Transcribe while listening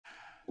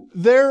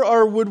There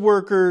are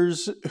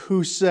woodworkers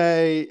who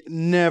say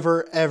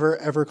never, ever,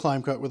 ever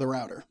climb cut with a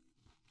router.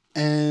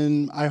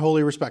 And I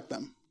wholly respect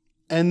them.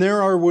 And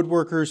there are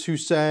woodworkers who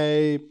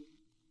say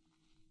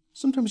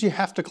sometimes you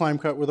have to climb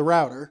cut with a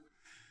router.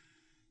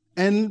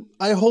 And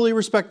I wholly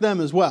respect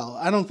them as well.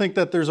 I don't think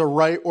that there's a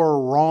right or a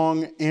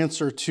wrong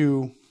answer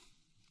to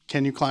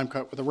can you climb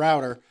cut with a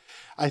router.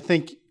 I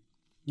think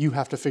you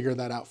have to figure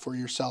that out for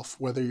yourself,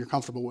 whether you're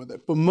comfortable with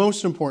it. But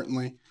most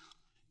importantly,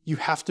 you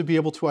have to be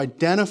able to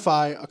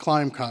identify a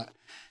climb cut.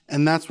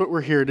 And that's what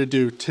we're here to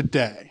do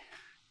today.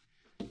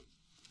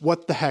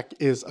 What the heck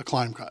is a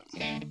climb cut?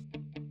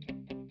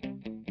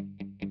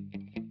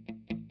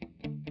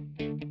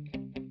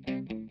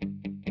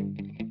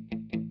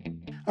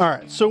 All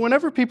right, so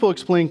whenever people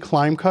explain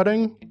climb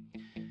cutting,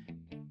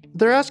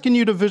 they're asking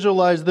you to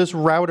visualize this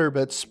router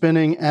bit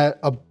spinning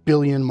at 1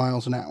 billion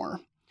miles an hour.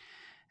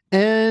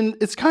 And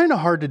it's kind of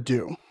hard to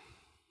do.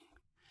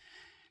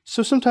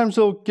 So sometimes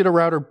they'll get a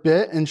router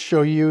bit and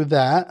show you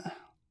that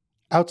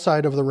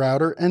outside of the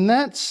router, and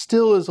that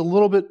still is a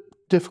little bit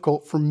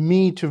difficult for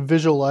me to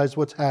visualize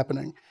what's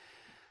happening.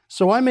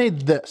 So I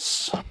made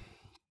this.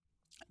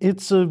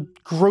 It's a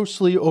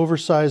grossly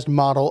oversized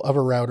model of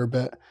a router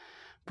bit.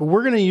 But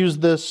we're going to use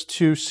this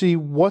to see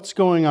what's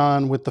going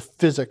on with the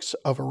physics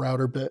of a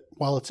router bit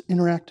while it's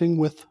interacting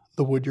with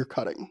the wood you're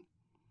cutting.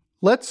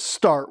 Let's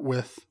start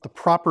with the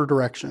proper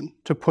direction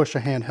to push a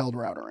handheld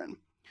router in.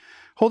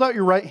 Hold out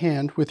your right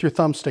hand with your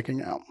thumb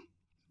sticking out.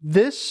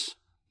 This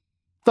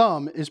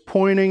thumb is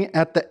pointing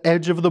at the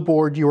edge of the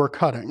board you are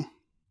cutting.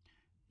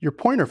 Your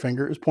pointer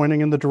finger is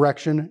pointing in the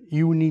direction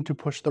you need to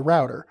push the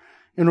router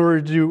in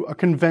order to do a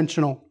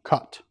conventional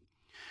cut.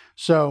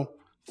 So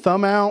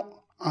thumb out.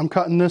 I'm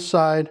cutting this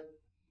side,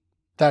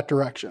 that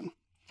direction,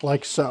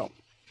 like so.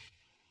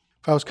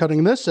 If I was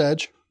cutting this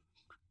edge,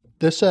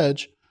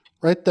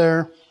 right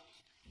there,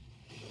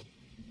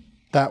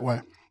 that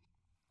way.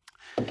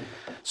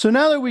 So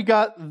now that we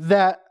got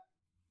that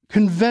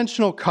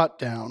conventional cut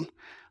down,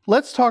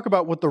 let's talk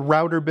about what the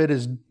router bit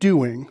is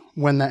doing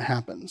when that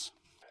happens.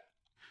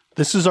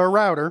 This is our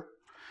router.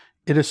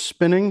 It is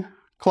spinning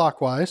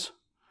clockwise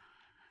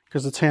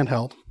because it's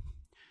handheld.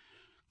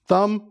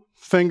 Thumb,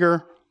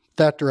 finger,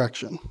 that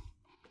direction.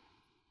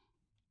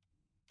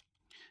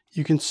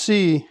 You can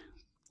see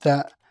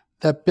that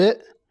that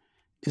bit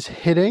is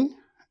hitting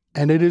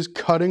and it is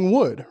cutting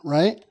wood,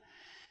 right?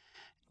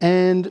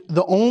 And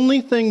the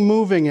only thing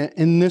moving it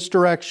in this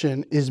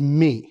direction is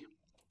me.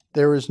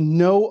 There is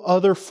no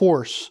other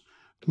force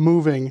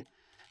moving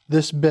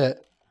this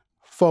bit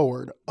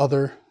forward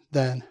other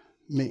than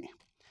me.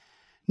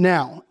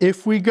 Now,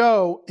 if we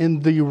go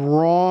in the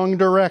wrong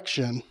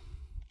direction,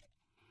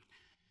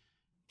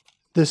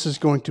 this is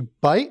going to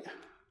bite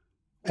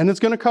and it's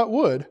going to cut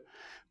wood,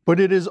 but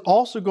it is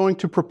also going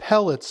to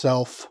propel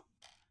itself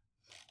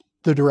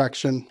the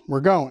direction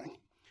we're going.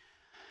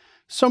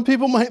 Some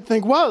people might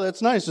think, wow,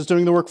 that's nice, it's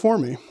doing the work for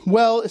me.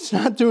 Well, it's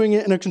not doing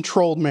it in a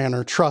controlled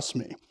manner, trust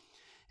me.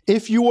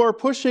 If you are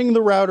pushing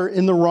the router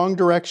in the wrong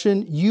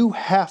direction, you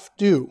have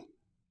to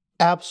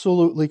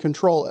absolutely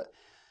control it.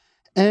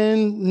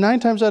 And 9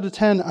 times out of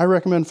 10, I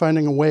recommend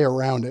finding a way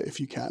around it if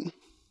you can.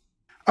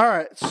 All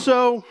right,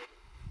 so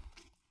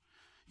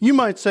you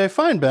might say,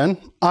 fine, Ben,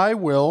 I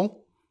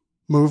will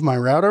move my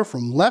router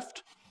from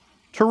left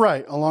to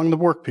right along the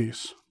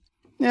workpiece.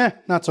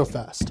 Not so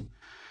fast.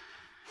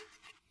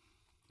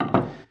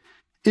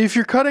 If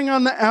you're cutting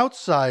on the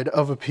outside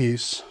of a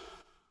piece,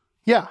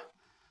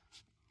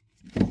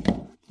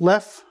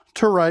 left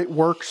to right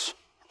works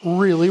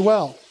really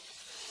well.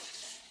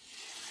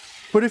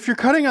 But if you're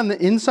cutting on the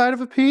inside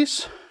of a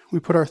piece, we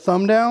put our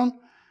thumb down,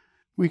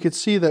 we could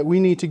see that we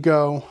need to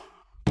go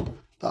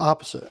the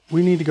opposite.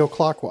 We need to go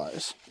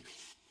clockwise.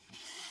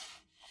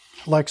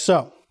 Like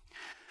so.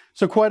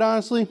 So quite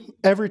honestly,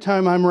 every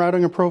time I'm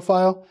routing a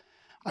profile,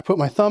 I put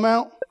my thumb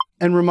out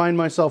and remind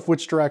myself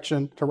which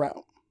direction to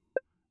route.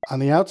 On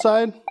the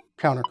outside,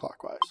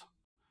 counterclockwise.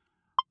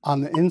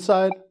 On the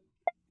inside,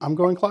 I'm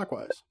going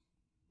clockwise.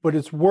 But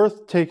it's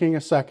worth taking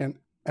a second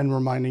and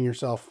reminding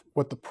yourself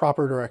what the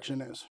proper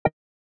direction is.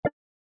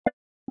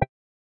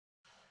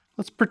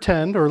 Let's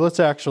pretend, or let's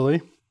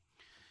actually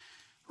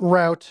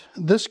route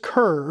this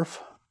curve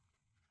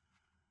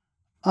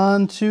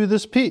onto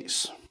this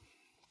piece.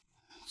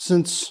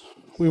 Since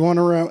we want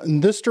to route in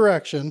this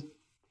direction,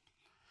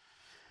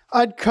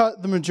 I'd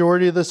cut the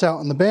majority of this out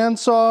on the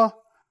bandsaw,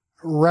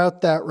 route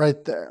that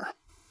right there.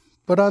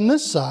 But on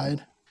this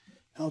side,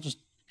 I'll just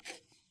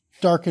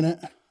darken it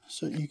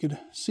so you could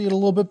see it a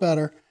little bit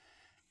better.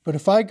 But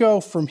if I go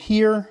from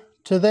here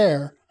to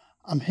there,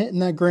 I'm hitting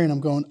that grain,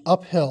 I'm going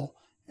uphill,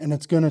 and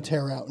it's going to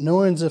tear out.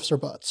 No ands, ifs, or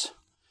buts.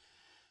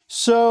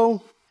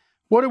 So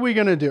what are we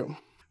going to do?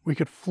 We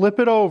could flip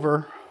it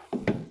over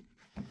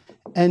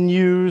and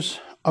use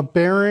a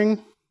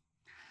bearing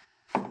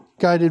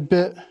guided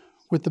bit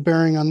with the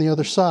bearing on the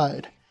other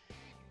side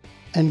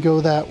and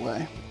go that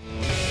way.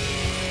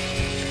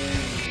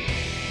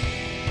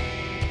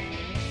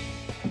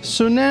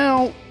 So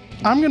now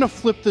I'm going to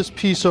flip this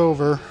piece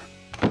over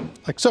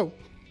like so.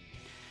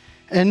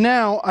 And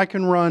now I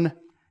can run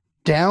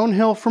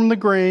downhill from the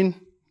grain,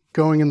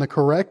 going in the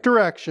correct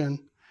direction,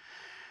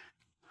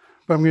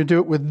 but I'm going to do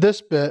it with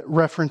this bit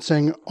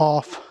referencing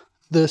off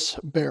this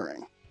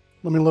bearing.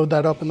 Let me load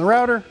that up in the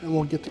router and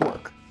we'll get to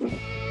work.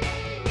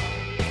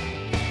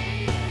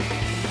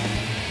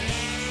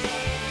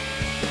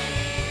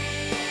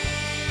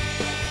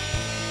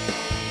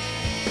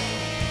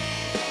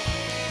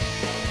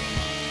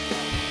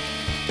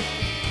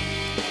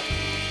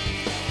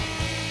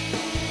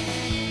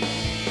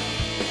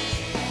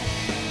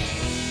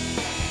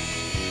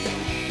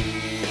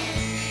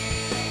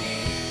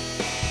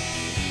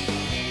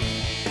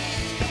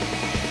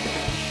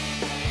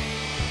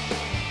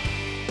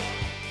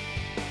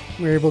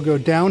 We're able to go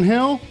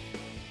downhill,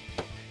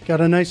 got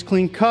a nice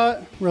clean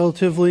cut,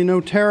 relatively no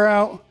tear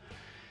out,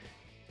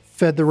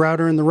 fed the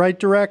router in the right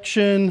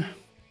direction.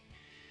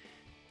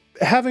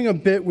 Having a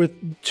bit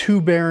with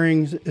 2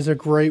 bearings is a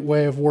great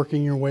way of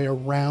working your way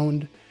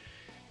around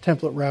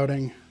template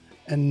routing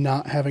and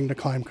not having to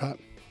climb cut.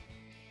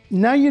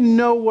 Now you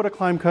know what a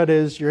climb cut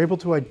is, you're able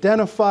to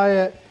identify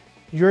it,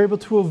 you're able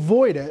to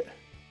avoid it.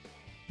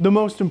 The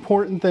most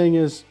important thing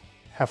is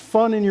have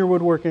fun in your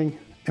woodworking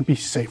and be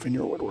safe in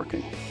your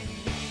woodworking.